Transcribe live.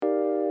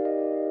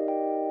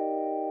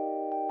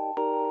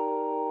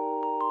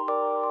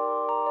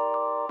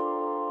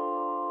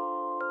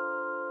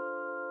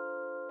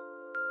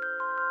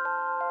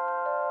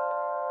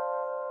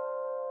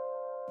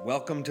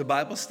Welcome to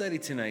Bible study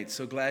tonight.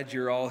 So glad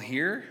you're all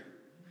here.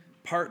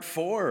 Part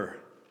 4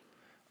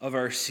 of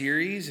our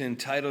series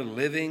entitled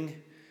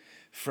Living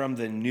from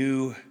the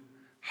New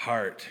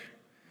Heart.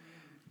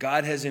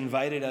 God has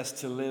invited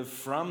us to live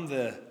from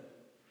the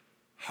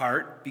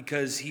heart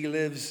because He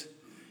lives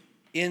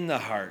in the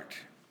heart.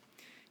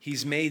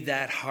 He's made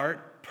that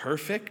heart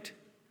perfect.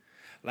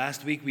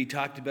 Last week we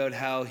talked about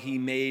how He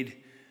made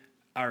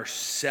our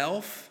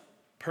self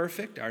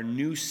perfect. Our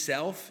new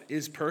self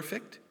is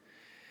perfect.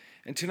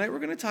 And tonight we're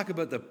going to talk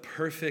about the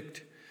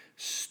perfect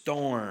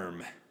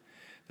storm.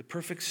 The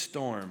perfect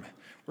storm.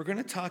 We're going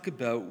to talk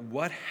about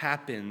what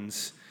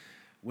happens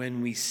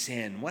when we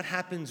sin. What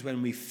happens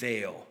when we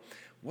fail?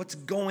 What's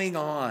going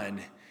on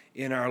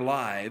in our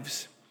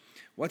lives?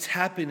 What's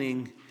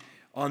happening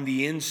on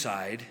the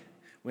inside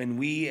when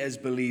we as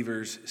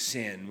believers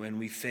sin? When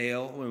we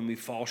fail, when we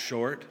fall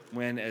short,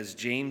 when, as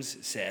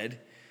James said,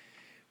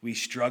 we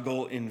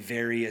struggle in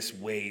various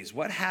ways.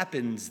 What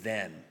happens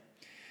then?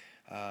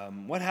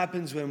 What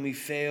happens when we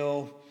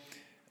fail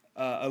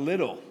a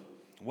little?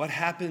 What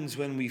happens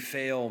when we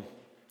fail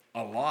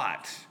a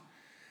lot?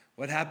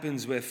 What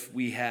happens if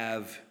we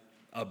have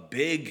a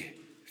big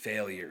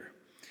failure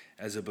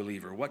as a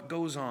believer? What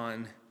goes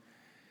on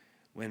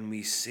when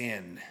we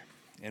sin?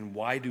 And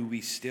why do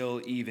we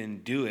still even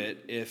do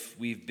it if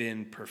we've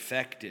been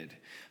perfected?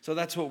 So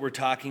that's what we're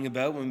talking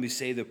about when we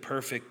say the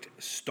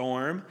perfect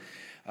storm.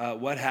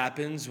 What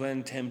happens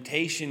when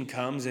temptation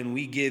comes and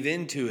we give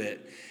into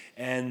it?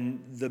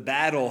 And the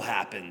battle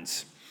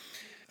happens.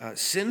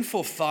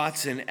 Sinful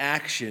thoughts and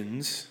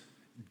actions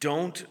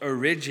don't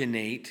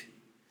originate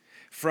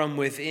from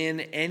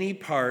within any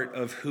part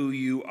of who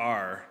you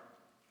are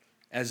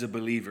as a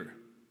believer.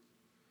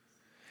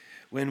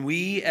 When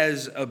we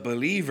as a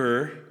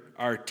believer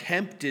are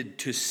tempted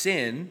to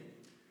sin,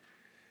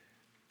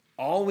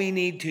 all we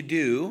need to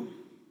do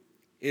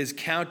is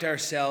count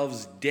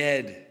ourselves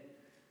dead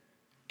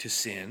to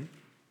sin.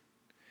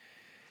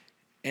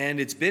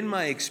 And it's been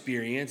my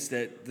experience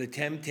that the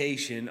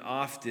temptation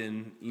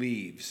often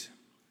leaves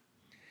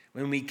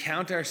when we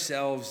count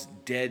ourselves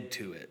dead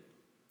to it.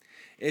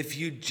 If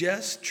you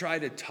just try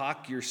to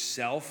talk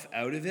yourself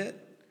out of it,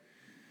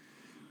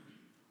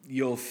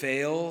 you'll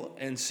fail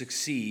and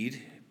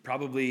succeed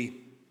probably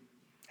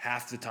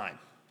half the time.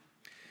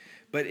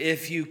 But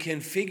if you can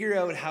figure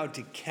out how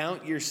to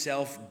count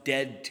yourself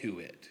dead to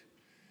it,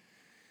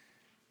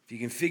 if you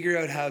can figure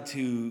out how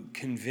to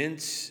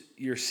convince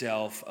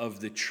yourself of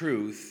the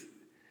truth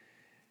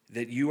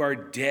that you are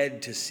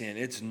dead to sin,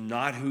 it's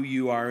not who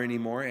you are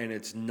anymore and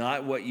it's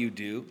not what you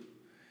do,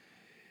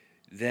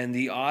 then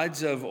the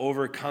odds of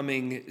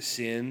overcoming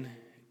sin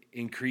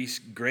increase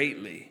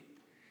greatly.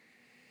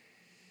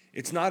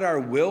 It's not our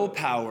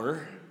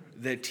willpower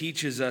that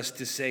teaches us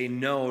to say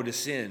no to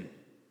sin.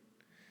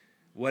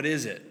 What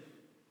is it?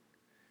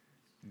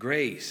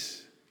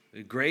 Grace.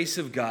 The grace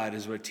of God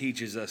is what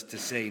teaches us to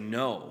say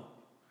no.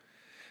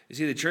 You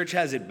see, the church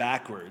has it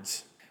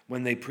backwards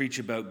when they preach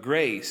about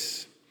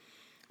grace.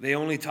 They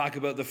only talk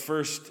about the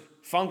first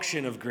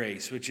function of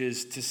grace, which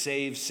is to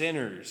save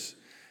sinners,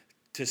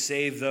 to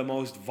save the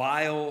most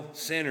vile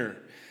sinner.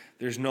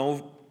 There's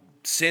no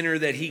sinner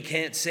that He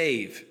can't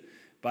save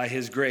by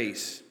His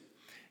grace.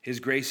 His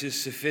grace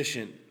is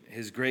sufficient.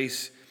 His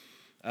grace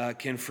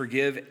can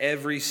forgive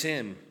every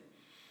sin.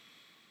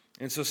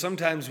 And so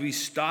sometimes we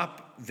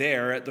stop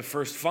there at the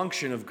first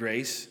function of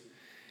grace,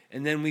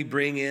 and then we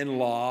bring in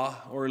law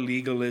or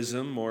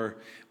legalism, or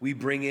we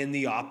bring in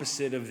the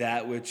opposite of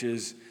that, which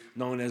is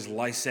known as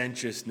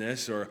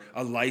licentiousness or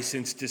a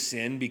license to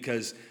sin,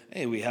 because,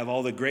 hey, we have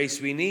all the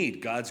grace we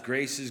need. God's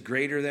grace is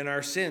greater than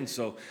our sin,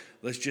 so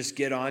let's just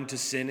get on to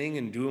sinning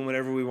and doing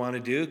whatever we want to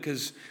do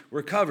because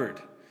we're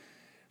covered.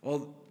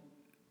 Well,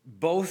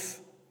 both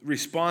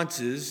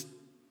responses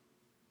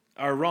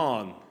are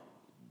wrong.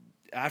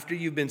 After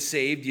you've been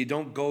saved, you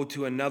don't go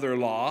to another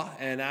law,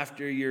 and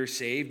after you're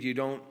saved, you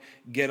don't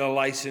get a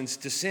license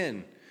to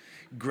sin.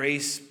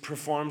 Grace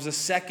performs a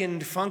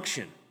second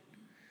function,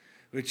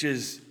 which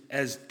is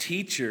as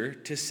teacher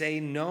to say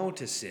no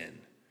to sin.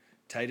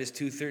 Titus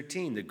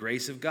 2:13, the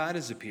grace of God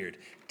has appeared,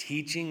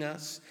 teaching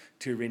us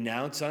to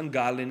renounce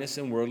ungodliness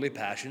and worldly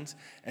passions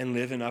and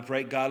live an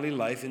upright, godly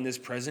life in this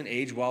present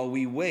age while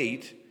we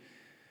wait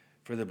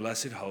for the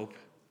blessed hope,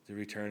 the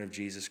return of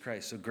Jesus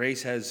Christ. So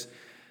grace has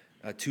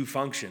two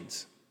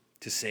functions: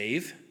 to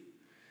save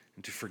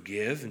and to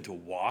forgive and to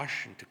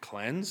wash and to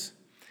cleanse,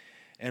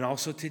 and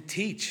also to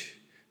teach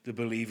the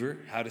believer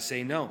how to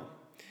say no.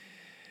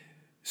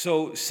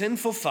 So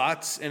sinful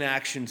thoughts and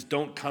actions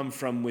don't come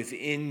from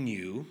within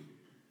you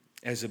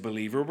as a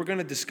believer. We're going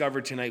to discover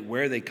tonight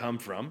where they come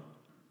from,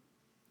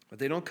 but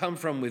they don't come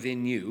from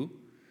within you.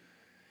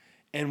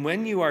 And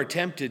when you are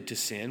tempted to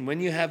sin,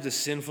 when you have the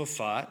sinful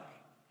thought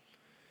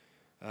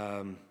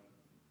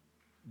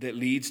that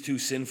leads to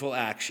sinful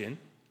action,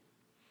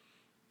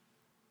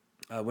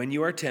 when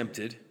you are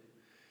tempted,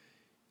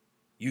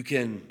 you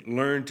can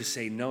learn to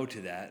say no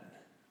to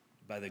that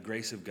by the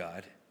grace of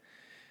God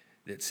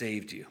that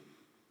saved you.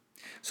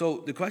 So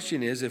the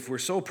question is, if we're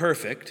so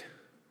perfect,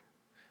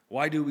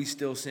 Why do we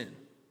still sin?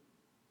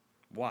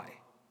 Why?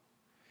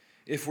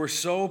 If we're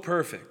so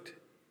perfect,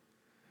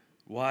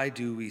 why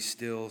do we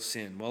still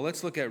sin? Well,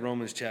 let's look at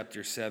Romans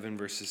chapter 7,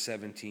 verses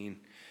 17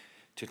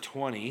 to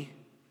 20,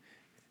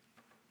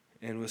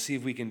 and we'll see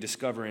if we can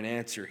discover an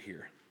answer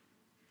here.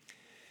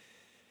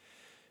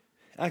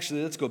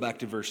 Actually, let's go back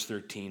to verse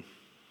 13.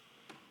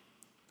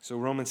 So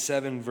Romans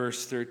 7,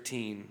 verse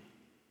 13.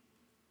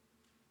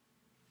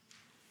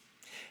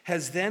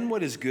 Has then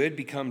what is good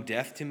become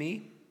death to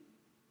me?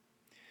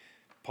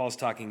 Paul's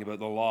talking about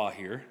the law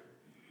here.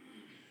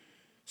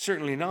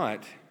 Certainly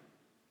not.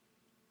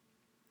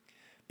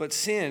 But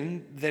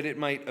sin, that it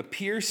might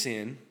appear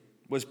sin,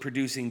 was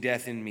producing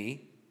death in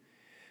me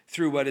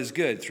through what is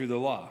good, through the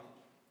law,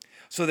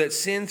 so that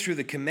sin through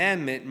the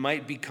commandment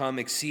might become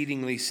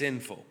exceedingly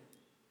sinful.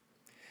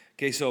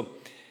 Okay, so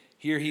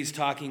here he's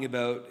talking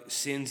about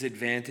sin's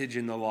advantage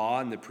in the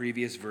law in the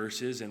previous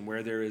verses, and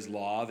where there is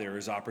law, there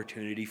is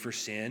opportunity for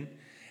sin.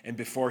 And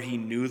before he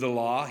knew the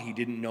law, he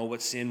didn't know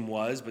what sin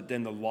was, but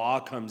then the law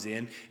comes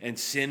in, and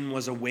sin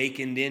was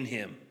awakened in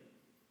him.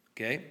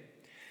 Okay?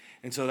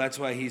 And so that's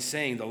why he's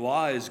saying the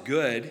law is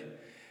good,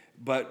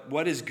 but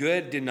what is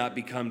good did not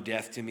become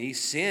death to me.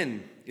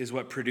 Sin is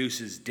what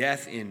produces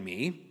death in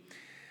me.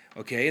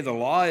 Okay, the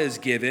law is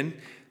given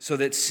so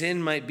that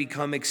sin might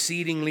become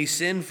exceedingly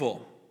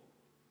sinful.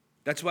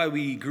 That's why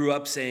we grew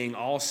up saying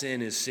all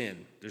sin is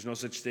sin. There's no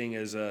such thing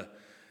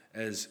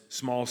as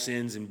small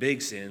sins and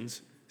big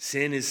sins.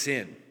 Sin is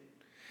sin.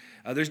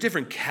 There's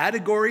different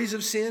categories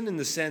of sin in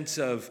the sense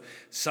of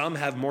some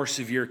have more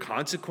severe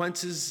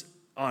consequences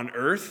on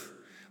earth,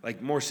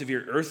 like more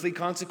severe earthly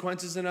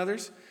consequences than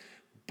others.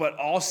 But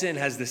all sin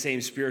has the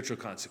same spiritual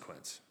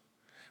consequence.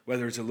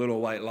 Whether it's a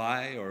little white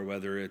lie or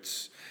whether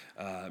it's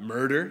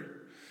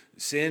murder,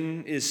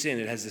 sin is sin.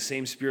 It has the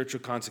same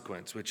spiritual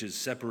consequence, which is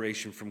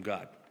separation from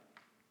God.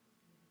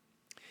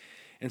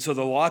 And so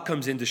the law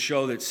comes in to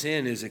show that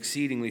sin is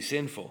exceedingly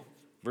sinful.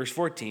 Verse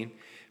 14,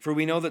 for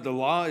we know that the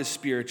law is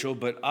spiritual,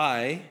 but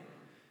I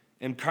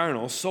am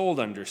carnal, sold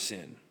under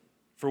sin.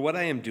 For what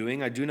I am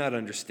doing, I do not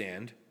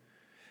understand.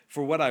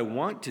 For what I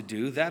want to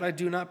do, that I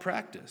do not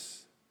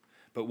practice.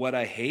 But what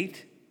I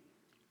hate,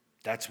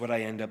 that's what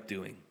I end up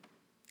doing.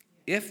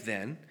 If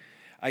then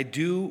I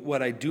do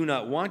what I do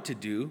not want to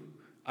do,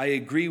 I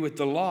agree with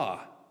the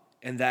law,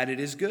 and that it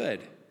is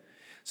good.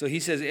 So he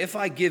says, if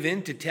I give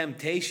in to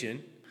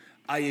temptation,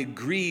 I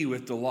agree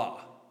with the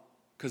law,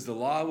 because the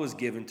law was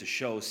given to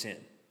show sin.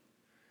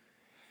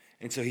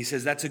 And so he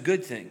says that's a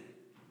good thing.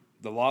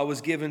 The law was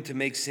given to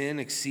make sin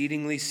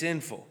exceedingly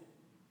sinful.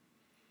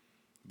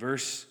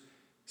 Verse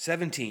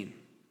 17,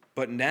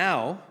 but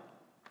now,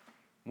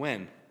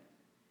 when?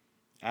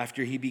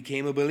 After he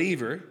became a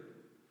believer,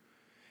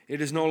 it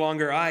is no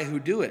longer I who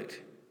do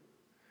it,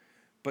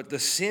 but the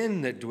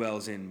sin that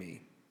dwells in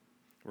me.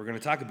 We're going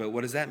to talk about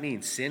what does that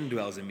mean? Sin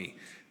dwells in me.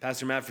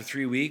 Pastor Matt, for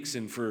 3 weeks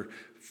and for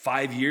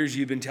 5 years,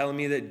 you've been telling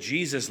me that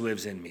Jesus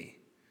lives in me,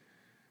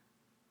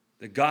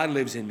 that God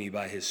lives in me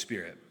by his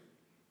Spirit.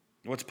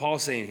 What's Paul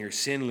saying here?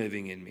 Sin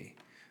living in me.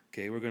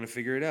 Okay, we're going to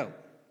figure it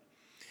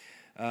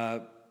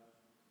out.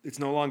 It's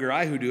no longer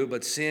I who do it,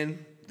 but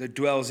sin that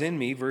dwells in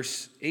me.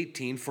 Verse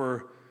 18,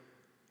 for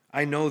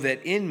I know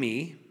that in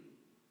me,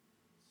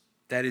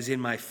 that is in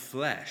my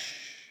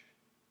flesh,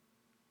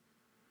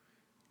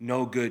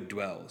 no good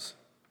dwells.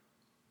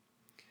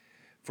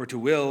 For to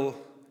will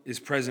is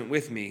present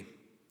with me,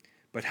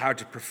 but how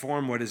to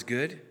perform what is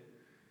good,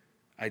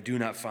 I do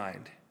not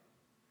find.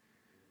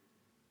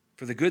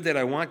 For the good that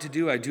I want to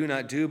do, I do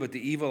not do, but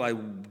the evil I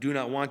do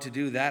not want to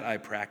do, that I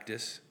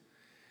practice.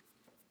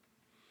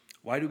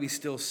 Why do we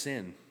still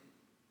sin?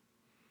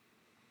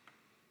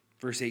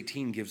 Verse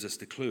 18 gives us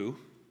the clue.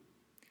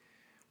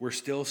 We're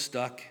still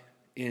stuck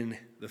in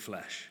the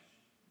flesh.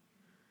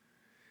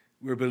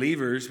 We're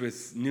believers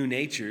with new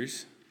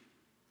natures.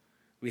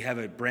 We have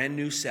a brand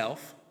new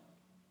self,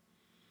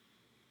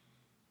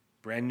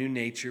 brand new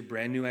nature,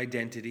 brand new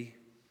identity,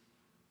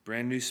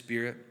 brand new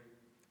spirit,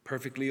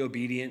 perfectly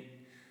obedient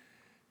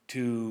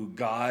to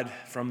God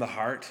from the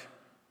heart,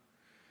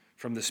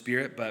 from the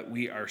Spirit, but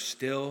we are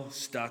still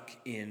stuck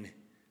in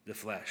the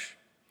flesh.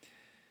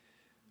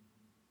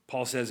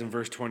 Paul says in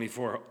verse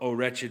 24, O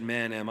wretched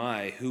man am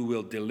I, who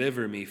will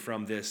deliver me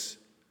from this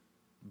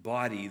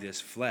body,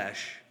 this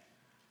flesh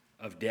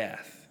of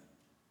death?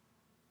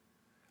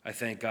 I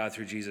thank God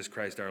through Jesus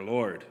Christ our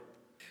Lord.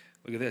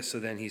 Look at this. So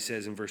then he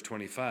says in verse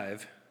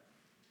 25,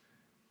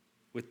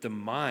 with the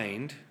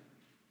mind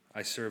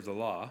I serve the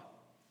law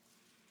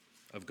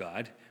of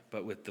God,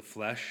 but with the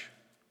flesh,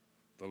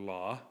 the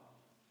law,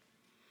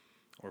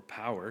 or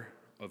power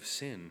of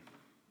sin.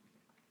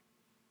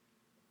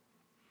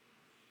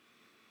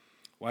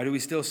 Why do we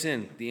still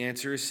sin? The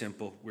answer is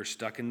simple. We're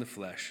stuck in the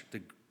flesh.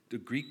 The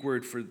Greek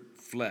word for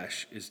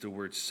flesh is the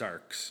word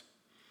sarx.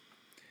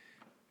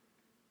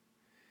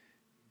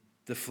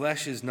 The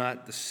flesh is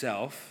not the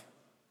self,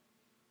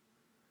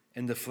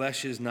 and the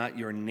flesh is not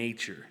your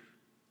nature.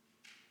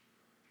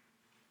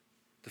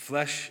 The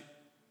flesh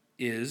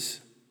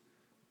is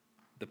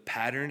the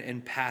pattern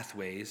and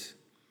pathways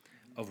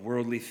of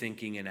worldly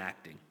thinking and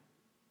acting.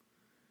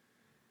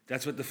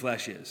 That's what the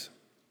flesh is.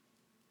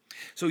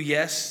 So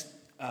yes,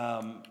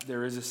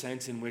 there is a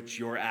sense in which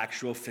your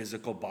actual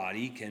physical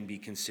body can be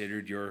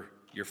considered your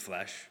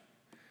flesh.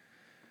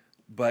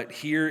 But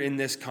here in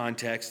this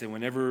context, and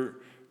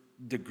whenever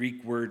the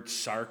Greek word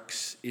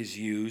sarx is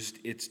used,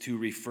 it's to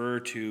refer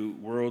to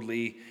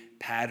worldly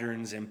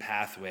patterns and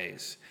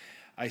pathways.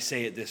 I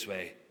say it this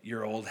way: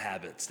 your old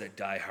habits that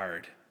die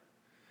hard.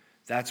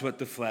 That's what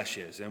the flesh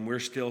is, and we're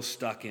still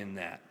stuck in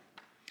that.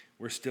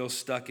 We're still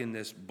stuck in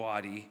this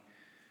body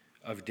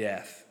of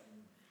death.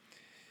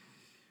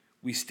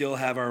 We still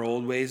have our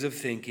old ways of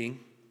thinking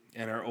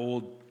and our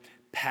old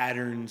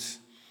patterns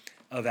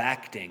of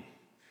acting.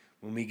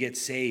 When we get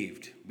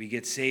saved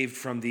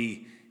from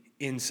the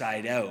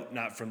inside out,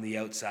 not from the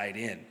outside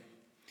in.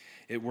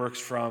 It works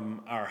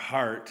from our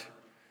heart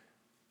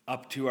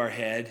up to our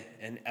head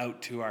and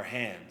out to our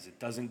hands. It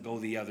doesn't go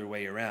the other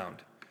way around.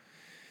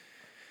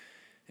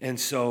 And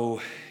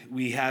so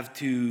we have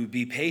to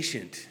be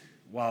patient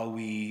while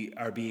we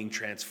are being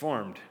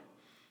transformed.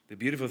 The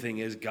beautiful thing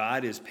is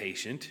God is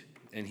patient,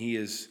 and he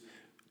is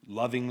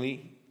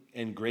lovingly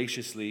and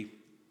graciously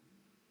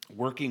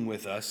working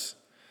with us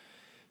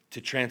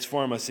to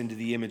transform us into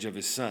the image of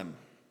his Son.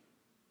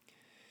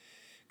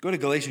 Go to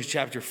Galatians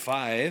chapter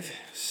 5,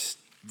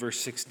 verse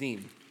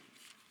 16.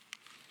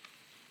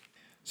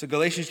 So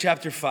Galatians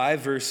chapter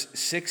 5, verse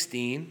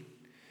 16,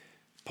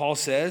 Paul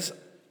says,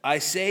 I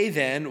say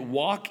then,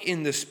 walk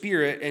in the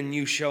Spirit, and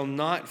you shall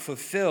not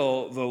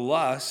fulfill the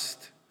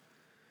lust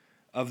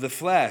of the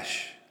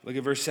flesh. Look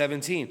at verse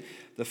 17.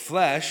 The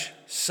flesh,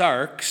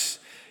 sarx,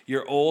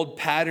 your old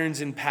patterns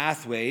and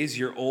pathways,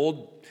 your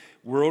old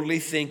worldly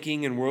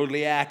thinking and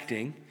worldly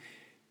acting,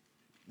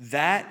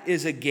 that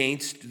is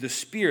against the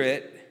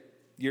Spirit,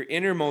 your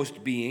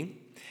innermost being,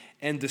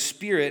 and the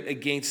Spirit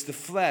against the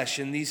flesh.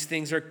 And these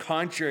things are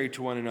contrary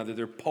to one another.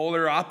 They're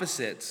polar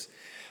opposites,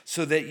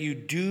 so that you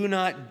do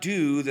not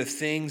do the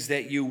things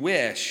that you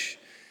wish.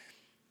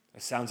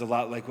 That sounds a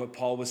lot like what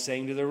Paul was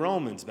saying to the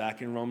Romans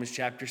back in Romans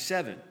chapter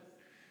 7.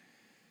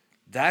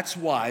 That's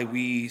why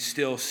we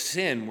still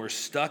sin. We're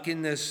stuck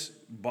in this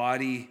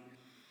body.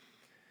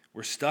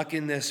 We're stuck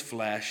in this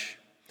flesh.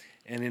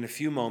 And in a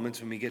few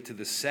moments, when we get to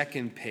the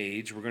second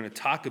page, we're going to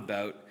talk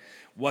about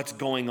what's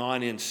going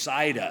on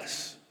inside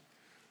us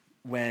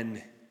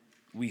when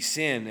we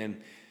sin.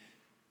 And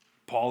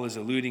Paul is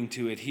alluding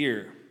to it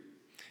here.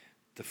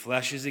 The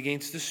flesh is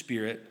against the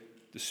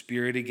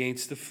Spirit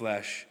against the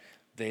flesh.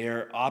 They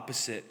are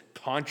opposite,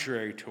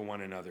 contrary to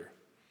one another.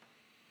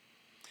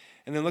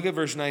 And then look at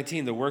verse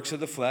 19. The works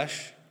of the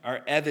flesh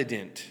are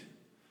evident.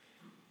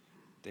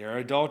 They are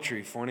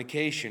adultery,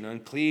 fornication,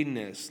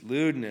 uncleanness,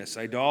 lewdness,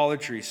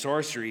 idolatry,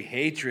 sorcery,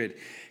 hatred,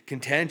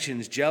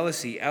 contentions,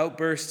 jealousy,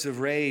 outbursts of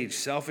rage,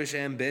 selfish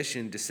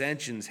ambition,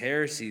 dissensions,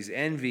 heresies,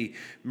 envy,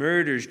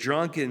 murders,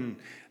 drunkenness,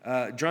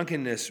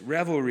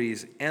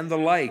 revelries, and the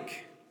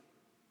like,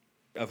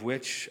 of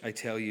which I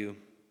tell you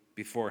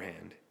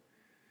beforehand,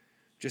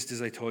 just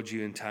as I told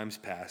you in times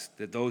past,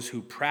 that those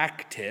who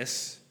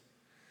practice,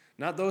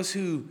 not those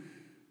who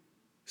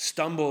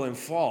stumble and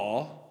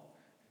fall,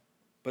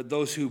 but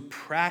those who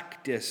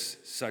practice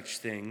such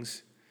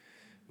things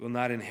will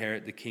not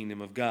inherit the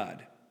kingdom of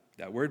God.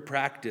 That word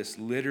practice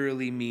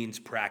literally means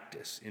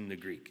practice in the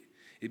Greek.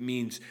 It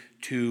means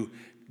to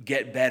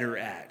get better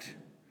at.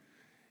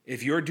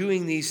 If you're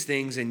doing these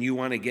things and you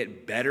want to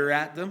get better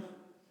at them,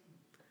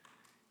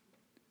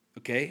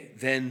 okay,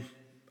 then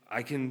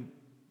I can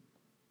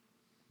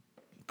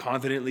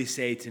confidently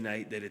say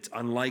tonight that it's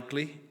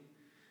unlikely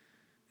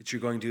that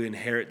you're going to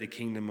inherit the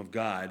kingdom of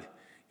God.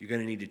 You're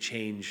going to need to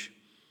change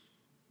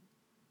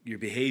your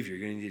behavior.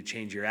 You're going to need to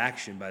change your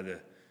action by the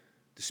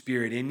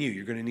Spirit in you.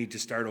 You're going to need to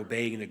start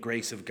obeying the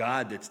grace of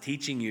God that's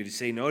teaching you to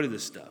say no to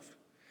this stuff.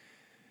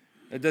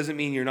 That doesn't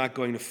mean you're not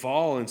going to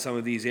fall in some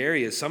of these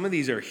areas. Some of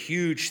these are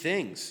huge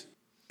things.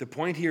 The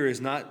point here is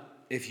not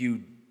if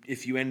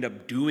you end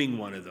up doing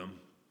one of them,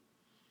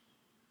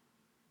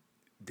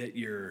 that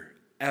you're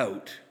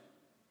out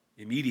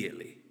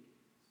immediately.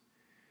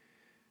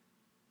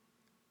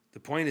 The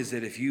point is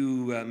that if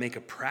you make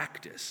a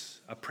practice,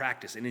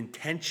 an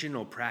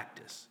intentional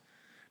practice,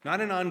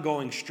 not an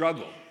ongoing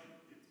struggle,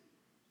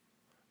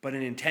 but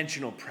an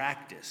intentional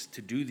practice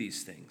to do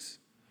these things,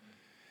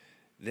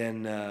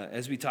 then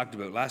as we talked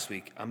about last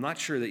week, I'm not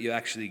sure that you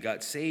actually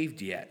got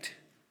saved yet.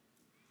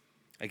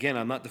 Again,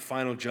 I'm not the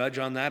final judge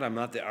on that. I'm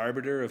not the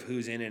arbiter of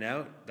who's in and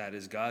out. That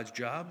is God's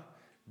job.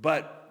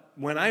 But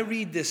when I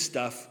read this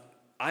stuff,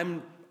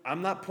 I'm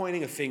not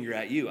pointing a finger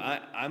at you.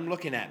 I'm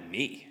looking at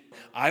me.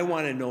 I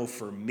want to know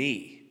for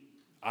me.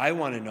 I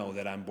want to know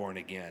that I'm born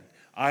again.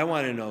 I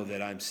want to know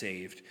that I'm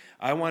saved.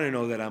 I want to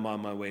know that I'm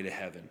on my way to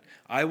heaven.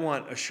 I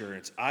want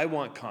assurance. I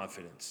want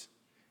confidence.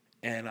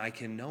 And I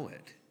can know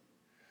it.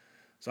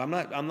 So I'm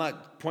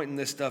not pointing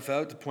this stuff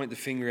out to point the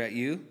finger at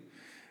you.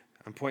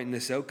 I'm pointing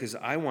this out because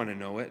I want to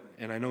know it,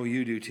 and I know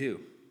you do too.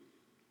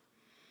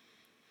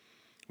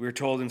 We're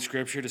told in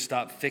Scripture to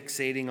stop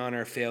fixating on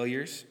our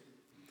failures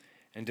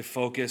and to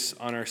focus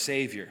on our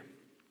Savior.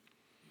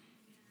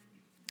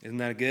 Isn't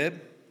that good?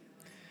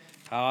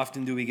 How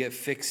often do we get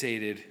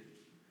fixated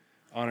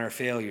on our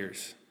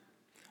failures,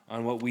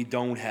 on what we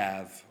don't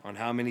have, on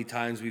how many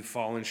times we've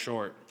fallen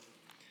short?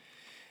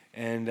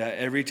 And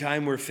every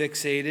time we're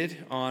fixated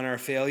on our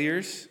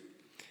failures,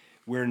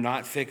 we're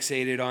not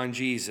fixated on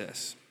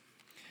Jesus.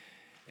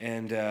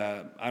 And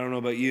I don't know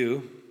about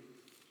you,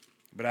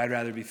 but I'd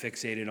rather be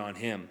fixated on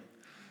him.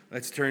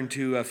 Let's turn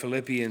to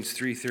Philippians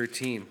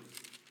 3:13.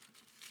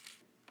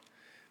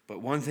 But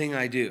one thing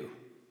I do,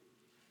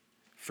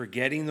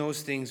 forgetting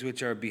those things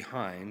which are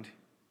behind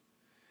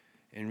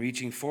and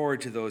reaching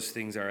forward to those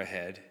things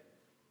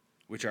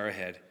which are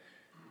ahead,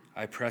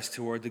 I press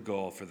toward the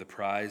goal for the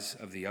prize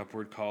of the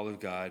upward call of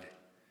God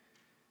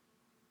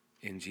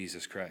in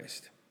Jesus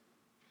Christ.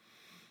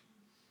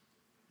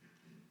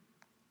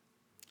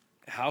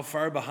 How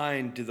far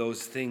behind do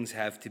those things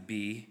have to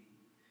be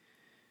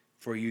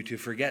for you to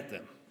forget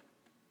them?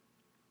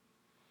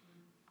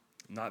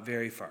 Not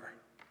very far.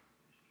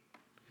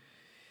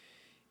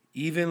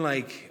 Even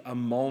like a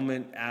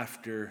moment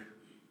after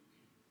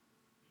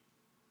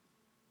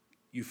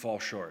you fall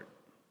short,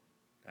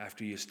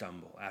 after you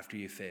stumble, after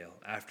you fail,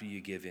 after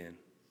you give in.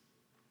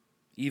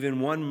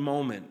 Even one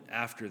moment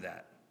after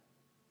that,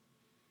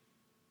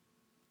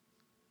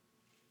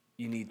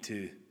 you need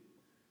to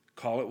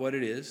call it what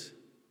it is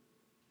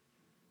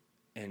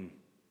and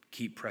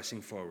keep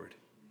pressing forward.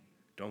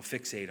 Don't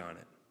fixate on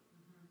it.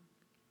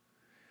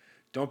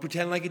 Don't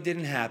pretend like it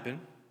didn't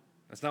happen.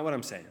 That's not what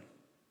I'm saying.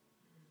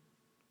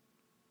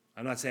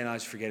 I'm not saying I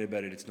just forget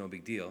about it, it's no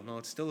big deal. No,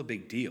 it's still a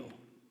big deal.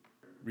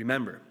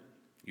 Remember,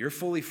 you're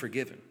fully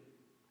forgiven,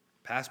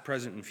 past,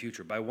 present, and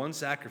future. By one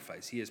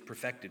sacrifice, he is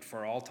perfected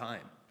for all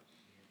time.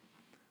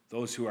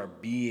 Those who are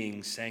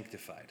being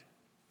sanctified.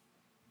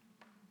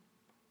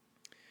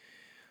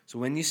 So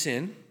when you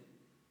sin,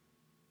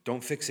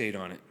 don't fixate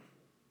on it.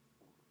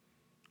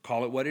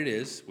 Call it what it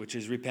is, which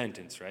is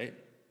repentance, right?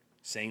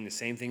 Saying the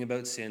same thing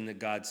about sin that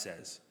God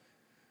says.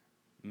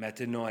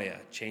 Metanoia,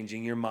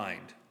 changing your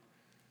mind.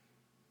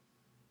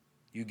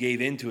 You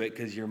gave into it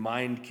because your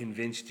mind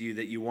convinced you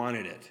that you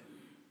wanted it.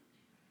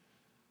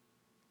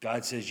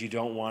 God says you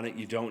don't want it,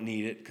 you don't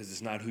need it, because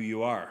it's not who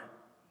you are.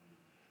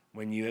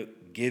 When you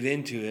give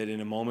into it in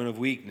a moment of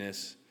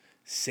weakness,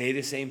 say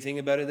the same thing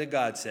about it that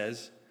God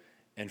says,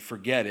 and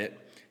forget it.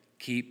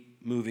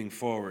 Keep moving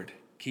forward.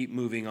 Keep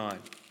moving on.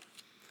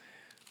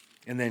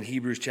 And then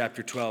Hebrews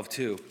chapter 12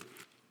 too.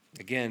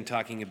 Again,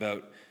 talking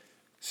about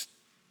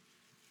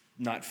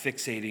not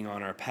fixating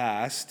on our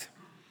past.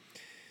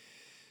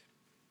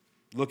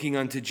 Looking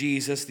unto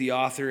Jesus, the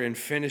author and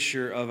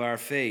finisher of our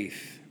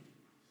faith.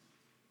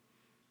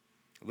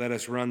 Let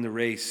us run the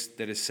race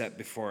that is set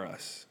before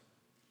us.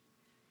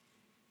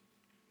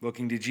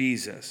 Looking to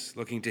Jesus,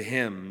 looking to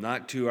him,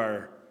 not to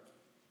our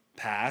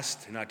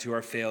past, not to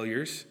our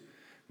failures,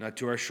 not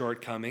to our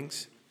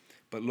shortcomings,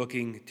 but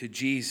looking to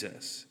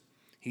Jesus.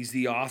 He's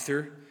the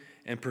author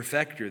and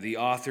perfecter, the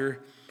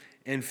author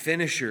and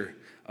finisher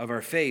of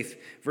our faith.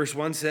 Verse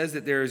 1 says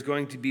that there is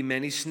going to be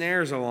many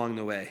snares along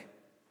the way.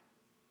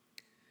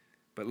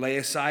 But lay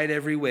aside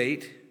every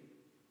weight,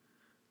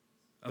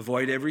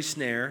 avoid every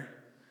snare,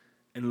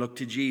 and look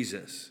to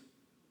Jesus.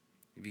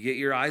 If you get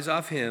your eyes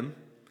off him,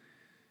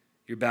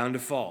 you're bound to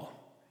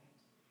fall.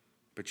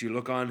 But you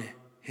look on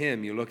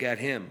him, you look at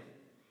him,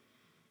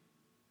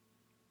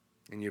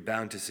 and you're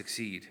bound to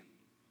succeed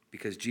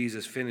because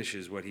Jesus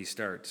finishes what he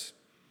starts.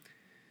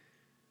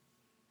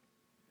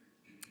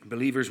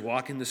 Believers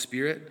walk in the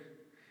Spirit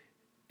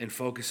and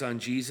focus on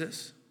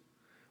Jesus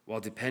while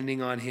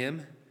depending on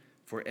him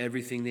for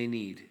everything they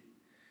need.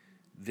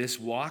 This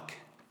walk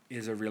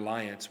is a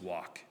reliance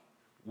walk.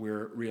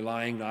 We're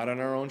relying not on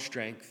our own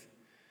strength,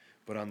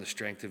 but on the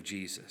strength of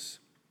Jesus.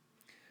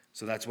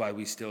 So that's why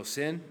we still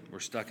sin.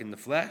 We're stuck in the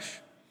flesh,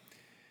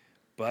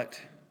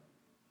 but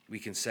we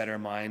can set our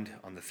mind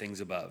on the things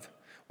above.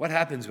 What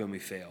happens when we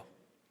fail?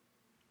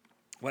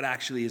 What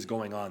actually is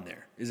going on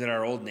there? Is it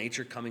our old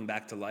nature coming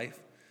back to life?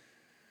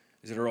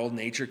 Is it our old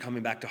nature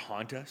coming back to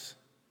haunt us?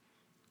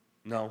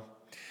 No.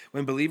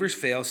 When believers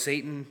fail,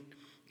 Satan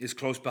is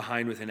close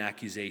behind with an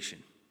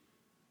accusation.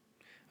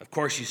 Of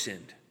course you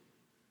sinned.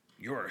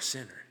 You're a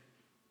sinner.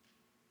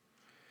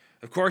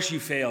 Of course you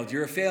failed.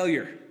 You're a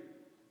failure.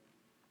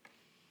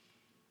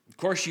 Of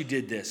course you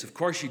did this. Of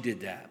course you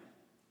did that.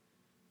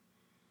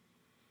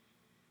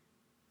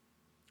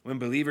 When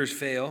believers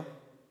fail,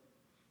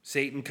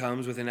 Satan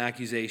comes with an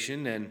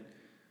accusation and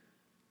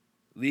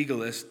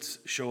legalists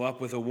show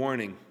up with a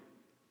warning.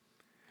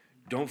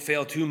 Don't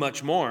fail too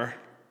much more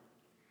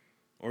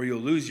or you'll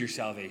lose your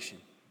salvation.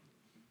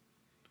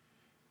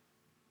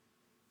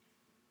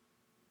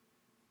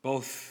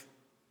 Both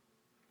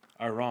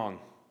are wrong.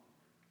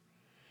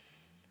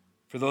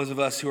 For those of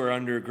us who are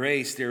under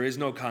grace, there is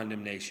no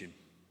condemnation.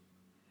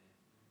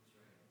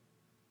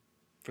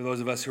 For those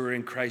of us who are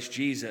in Christ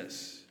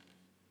Jesus,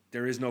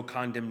 there is no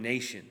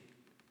condemnation.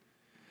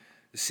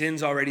 The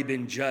sin's already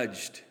been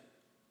judged.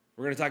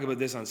 We're going to talk about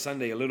this on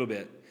Sunday a little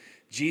bit.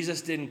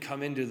 Jesus didn't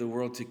come into the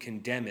world to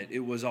condemn it.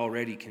 It was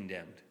already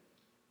condemned.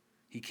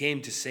 He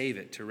came to save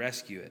it, to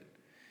rescue it.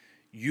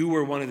 You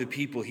were one of the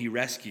people he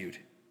rescued.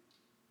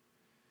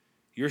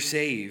 You're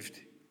saved.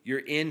 You're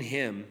in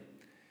him.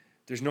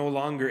 There's no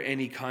longer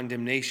any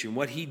condemnation.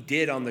 What he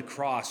did on the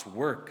cross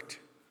worked.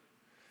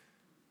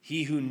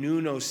 He who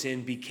knew no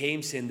sin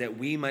became sin that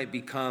we might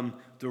become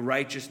the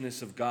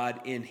righteousness of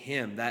God in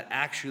him. That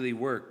actually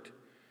worked.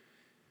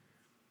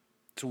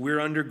 So we're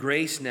under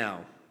grace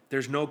now.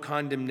 There's no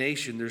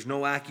condemnation. There's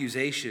no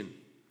accusation.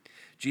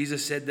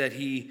 Jesus said that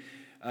he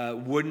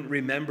wouldn't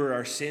remember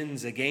our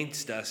sins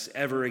against us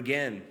ever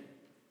again.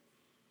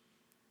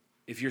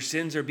 If your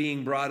sins are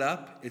being brought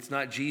up, it's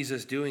not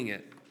Jesus doing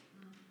it.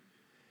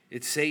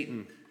 It's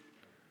Satan.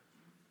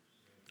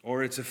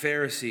 Or it's a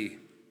Pharisee.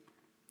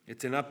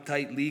 It's an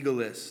uptight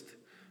legalist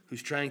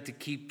who's trying to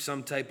keep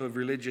some type of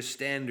religious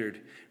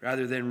standard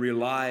rather than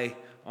rely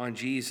on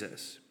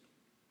Jesus.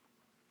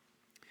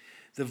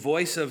 The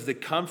voice of the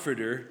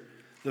Comforter,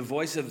 the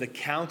voice of the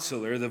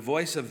Counselor, the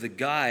voice of the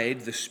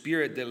Guide, the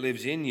Spirit that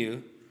lives in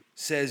you,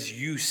 says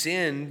you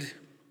sinned,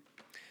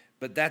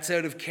 but that's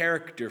out of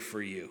character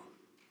for you.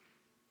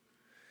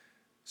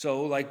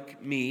 So,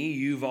 like me,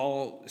 you've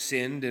all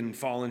sinned and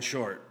fallen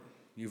short.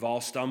 You've all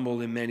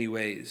stumbled in many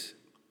ways.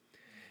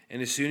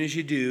 And as soon as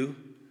you do,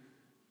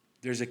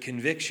 there's a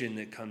conviction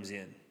that comes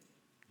in.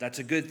 That's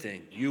a good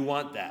thing. You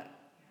want that.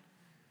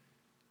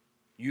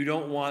 You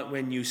don't want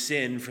when you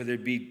sin for there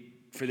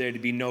to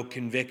be no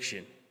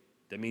conviction.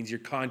 That means your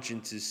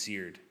conscience is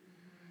seared.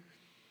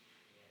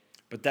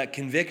 But that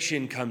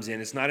conviction comes in.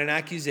 It's not an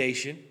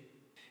accusation.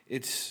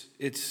 It's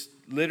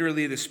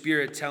literally the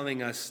Spirit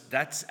telling us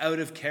that's out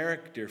of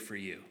character for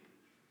you.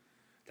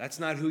 That's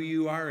not who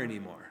you are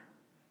anymore.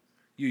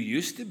 You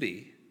used to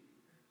be,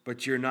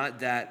 but you're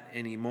not that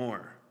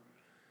anymore.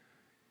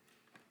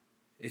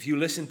 If you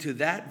listen to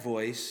that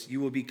voice, you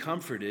will be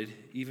comforted,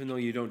 even though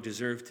you don't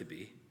deserve to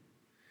be.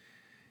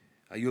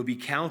 You'll be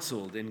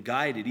counseled and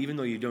guided, even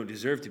though you don't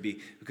deserve to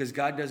be, because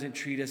God doesn't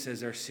treat us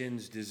as our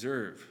sins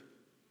deserve.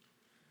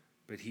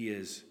 But he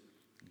is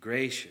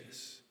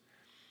gracious,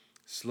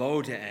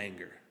 slow to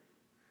anger,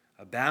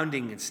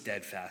 abounding in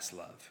steadfast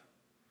love.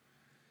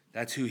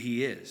 That's who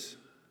he is.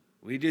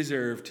 We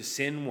deserve to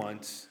sin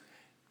once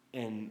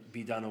and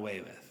be done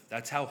away with.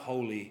 That's how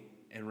holy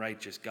and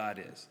righteous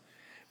God is.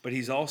 But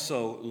he's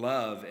also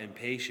love and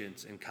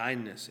patience and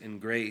kindness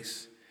and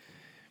grace.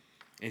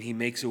 And he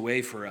makes a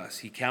way for us.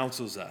 He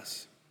counsels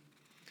us.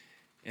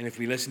 And if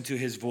we listen to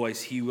his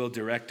voice, he will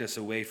direct us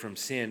away from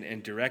sin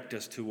and direct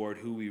us toward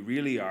who we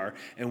really are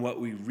and what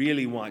we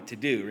really want to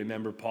do.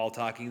 Remember Paul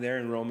talking there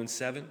in Romans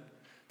 7?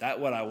 That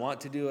what I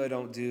want to do, I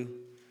don't do.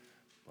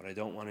 What I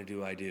don't want to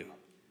do, I do.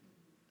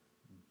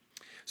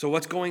 So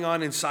what's going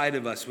on inside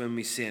of us when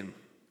we sin?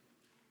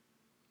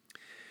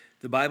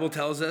 The Bible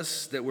tells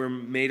us that we're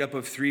made up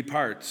of three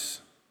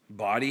parts: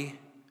 body,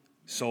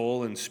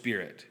 soul, and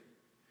spirit.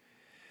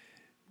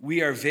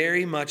 We are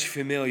very much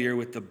familiar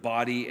with the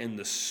body and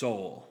the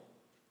soul.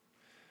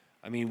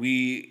 I mean,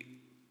 we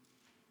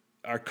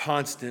are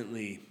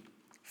constantly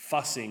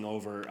fussing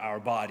over our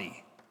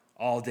body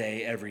all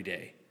day, every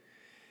day.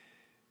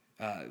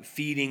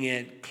 Feeding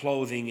it,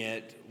 clothing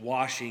it,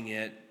 washing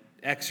it,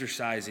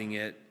 exercising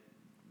it,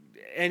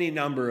 any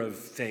number of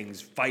things,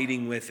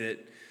 fighting with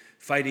it,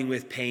 fighting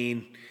with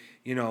pain.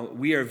 You know,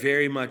 we are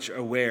very much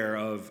aware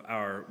of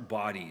our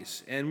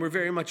bodies, and we're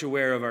very much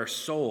aware of our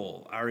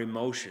soul, our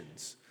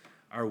emotions,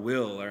 our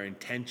will, our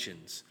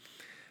intentions.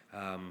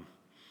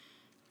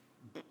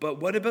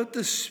 But what about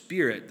the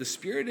spirit? The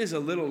spirit is a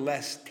little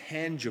less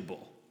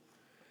tangible.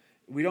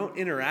 We don't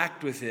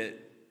interact with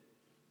it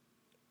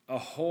a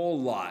whole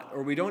lot,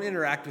 or we don't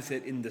interact with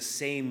it in the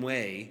same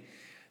way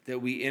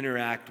that we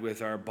interact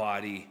with our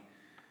body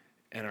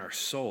and our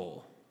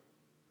soul.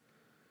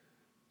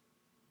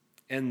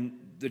 And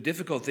the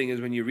difficult thing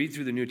is when you read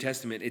through the New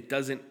Testament, it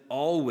doesn't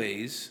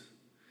always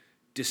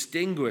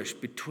distinguish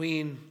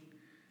between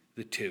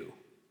the two.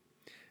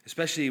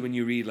 Especially when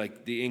you read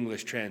like the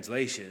English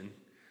translation,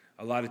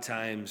 a lot of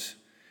times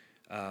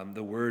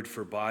the word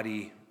for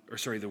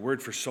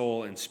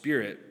soul and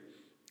spirit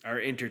are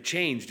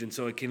interchanged, and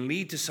so it can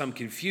lead to some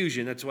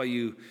confusion. That's why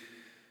you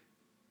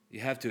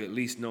have to at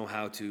least know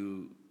how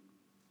to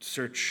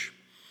search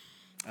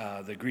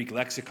the Greek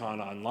lexicon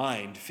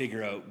online to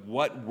figure out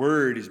what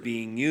word is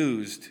being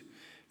used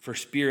for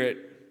spirit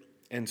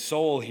and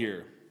soul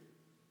here.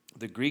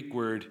 The Greek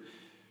word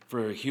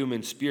for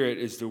human spirit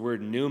is the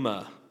word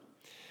pneuma.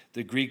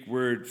 The Greek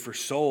word for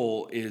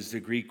soul is the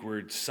Greek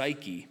word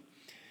psyche.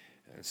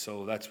 And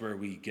so that's where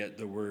we get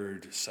the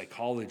word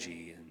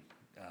psychology and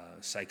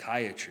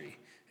psychiatry.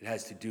 It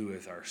has to do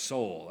with our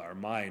soul, our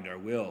mind, our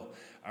will,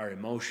 our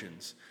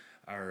emotions,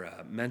 our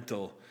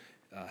mental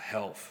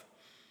health.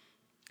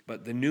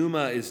 But the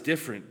pneuma is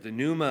different. The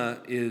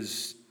pneuma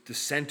is the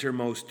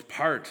centermost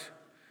part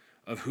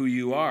of who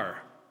you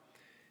are.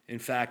 In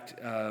fact,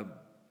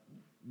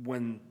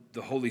 when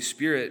the Holy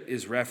Spirit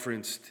is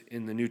referenced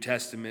in the New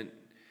Testament,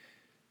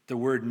 the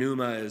word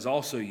pneuma is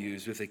also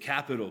used with a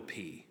capital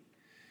P.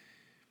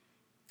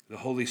 The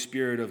Holy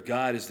Spirit of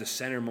God is the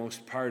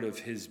centermost part of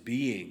his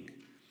being,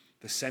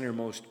 the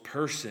centermost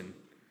person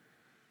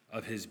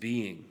of his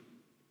being.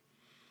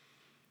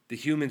 The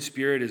human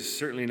spirit is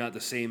certainly not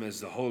the same as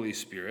the Holy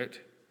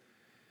Spirit.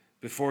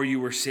 Before you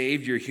were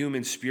saved, your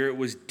human spirit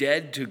was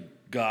dead to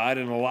God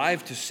and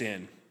alive to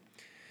sin.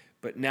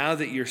 But now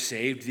that you're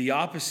saved, the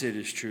opposite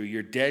is true.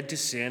 You're dead to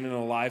sin and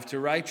alive to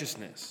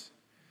righteousness,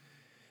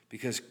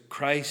 because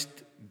Christ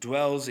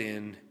dwells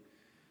in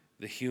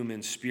the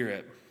human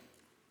spirit.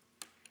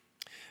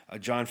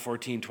 John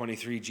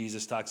 14:23,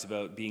 Jesus talks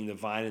about being the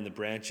vine and the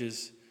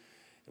branches,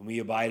 and we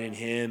abide in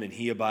him and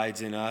he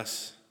abides in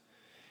us.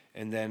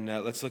 And then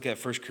let's look at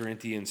 1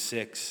 Corinthians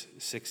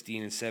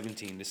 6:16 and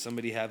 17. Does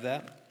somebody have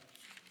that?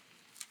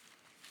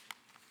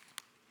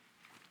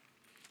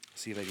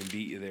 See if I can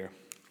beat you there.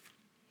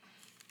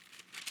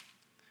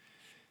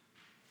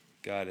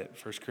 Got it.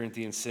 1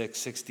 Corinthians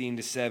 6:16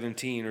 to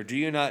 17. Or do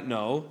you not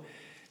know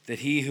that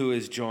he who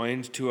is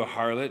joined to a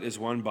harlot is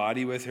one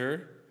body with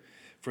her?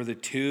 For the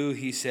two,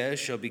 he says,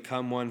 shall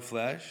become one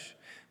flesh.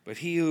 But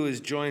he who is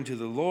joined to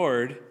the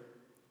Lord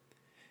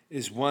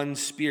is one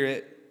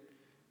spirit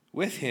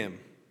with him.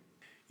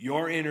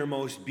 Your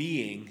innermost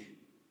being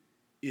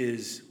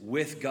is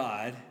with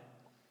God,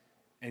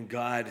 and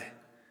God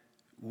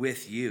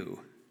with you.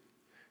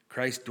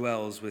 Christ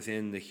dwells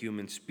within the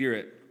human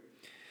spirit.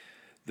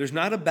 There's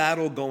not a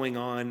battle going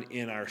on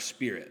in our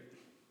spirit.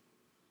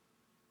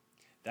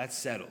 That's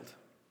settled.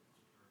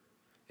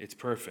 It's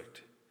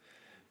perfect.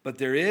 But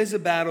there is a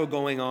battle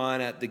going on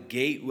at the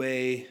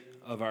gateway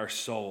of our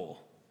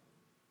soul.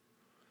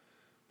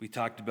 We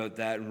talked about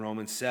that in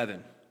Romans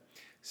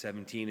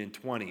 7:17 and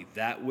 20.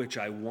 That which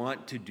I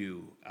want to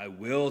do, I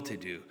will to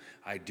do,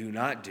 I do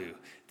not do.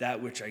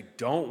 That which I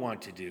don't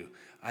want to do,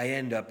 I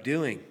end up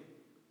doing.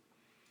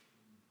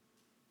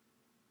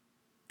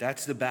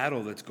 That's the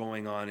battle that's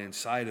going on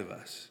inside of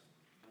us,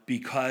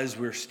 because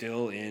we're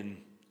still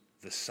in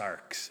the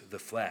sarx, the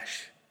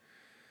flesh.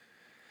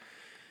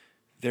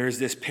 There's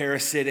this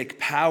parasitic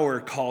power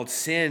called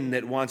sin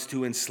that wants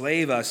to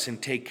enslave us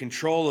and take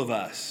control of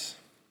us.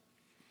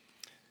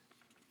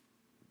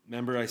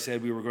 Remember I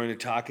said we were going to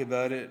talk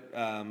about it?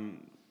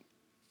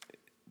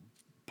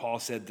 Paul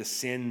said the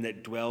sin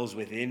that dwells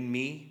within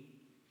me,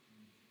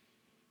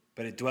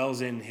 but it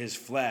dwells in his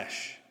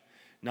flesh,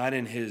 not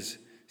in his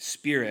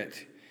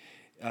spirit.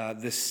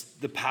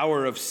 The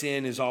power of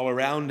sin is all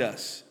around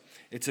us.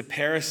 It's a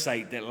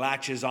parasite that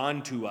latches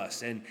onto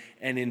us and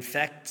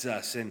infects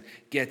us and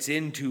gets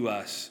into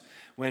us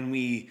when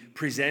we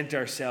present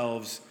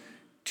ourselves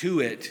to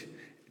it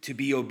to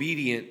be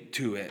obedient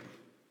to it.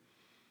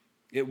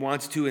 It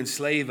wants to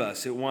enslave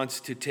us. It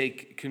wants to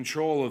take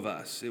control of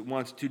us. It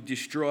wants to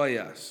destroy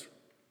us.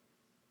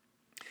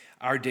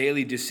 Our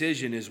daily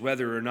decision is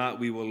whether or not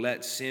we will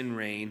let sin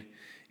reign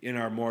in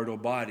our mortal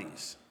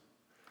bodies,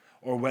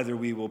 or whether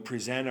we will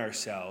present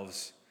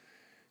ourselves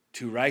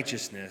to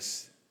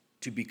righteousness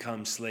to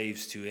become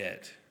slaves to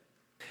it.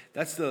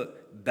 That's the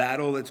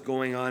battle that's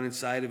going on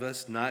inside of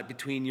us, not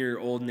between your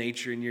old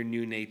nature and your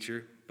new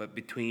nature, but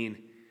between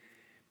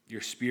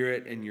your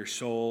spirit and your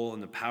soul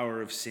and the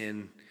power of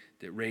sin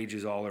that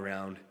rages all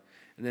around.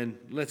 And then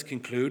let's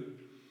conclude.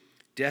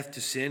 Death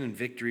to sin and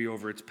victory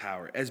over its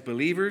power. As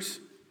believers,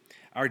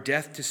 our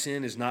death to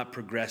sin is not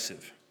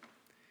progressive.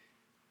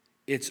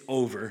 It's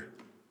over.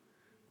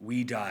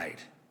 We died.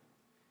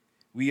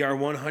 We are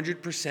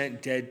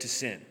 100% dead to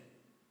sin.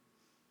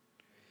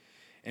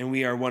 And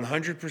we are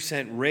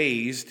 100%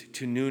 raised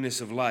to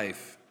newness of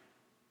life.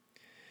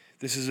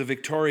 This is a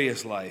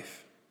victorious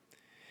life.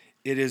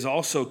 It is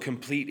also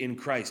complete in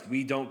Christ.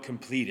 We don't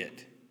complete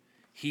it.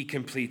 He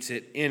completes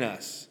it in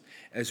us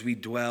as we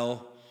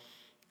dwell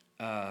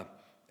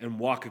and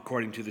walk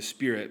according to the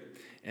Spirit,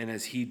 and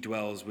as he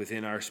dwells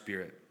within our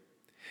spirit.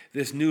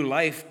 This new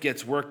life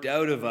gets worked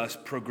out of us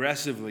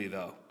progressively,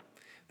 though.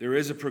 There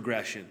is a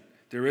progression.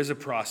 There is a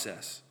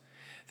process.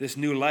 This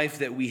new life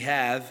that we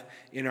have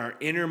in our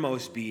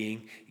innermost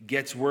being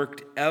gets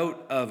worked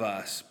out of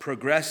us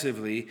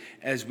progressively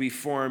as we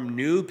form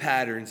new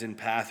patterns and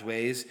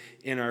pathways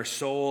in our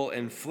soul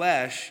and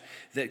flesh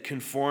that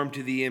conform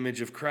to the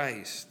image of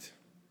Christ.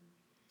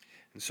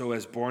 And so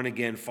as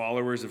born-again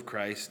followers of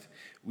Christ,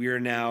 we are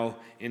now,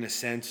 in a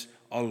sense,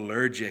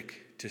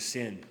 allergic to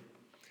sin.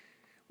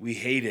 We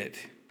hate it.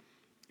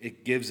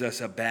 It gives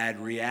us a bad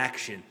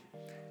reaction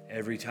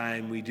every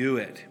time we do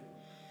it.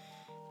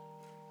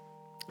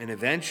 And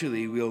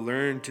eventually we'll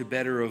learn to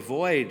better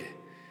avoid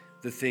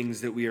the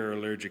things that we are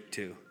allergic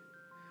to.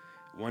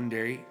 One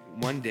day,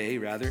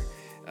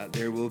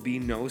 there will be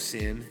no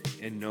sin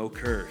and no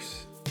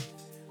curse.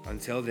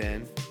 Until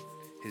then,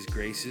 his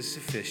grace is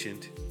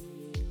sufficient,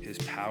 his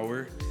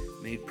power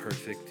made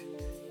perfect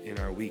in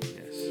our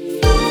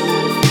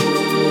weakness.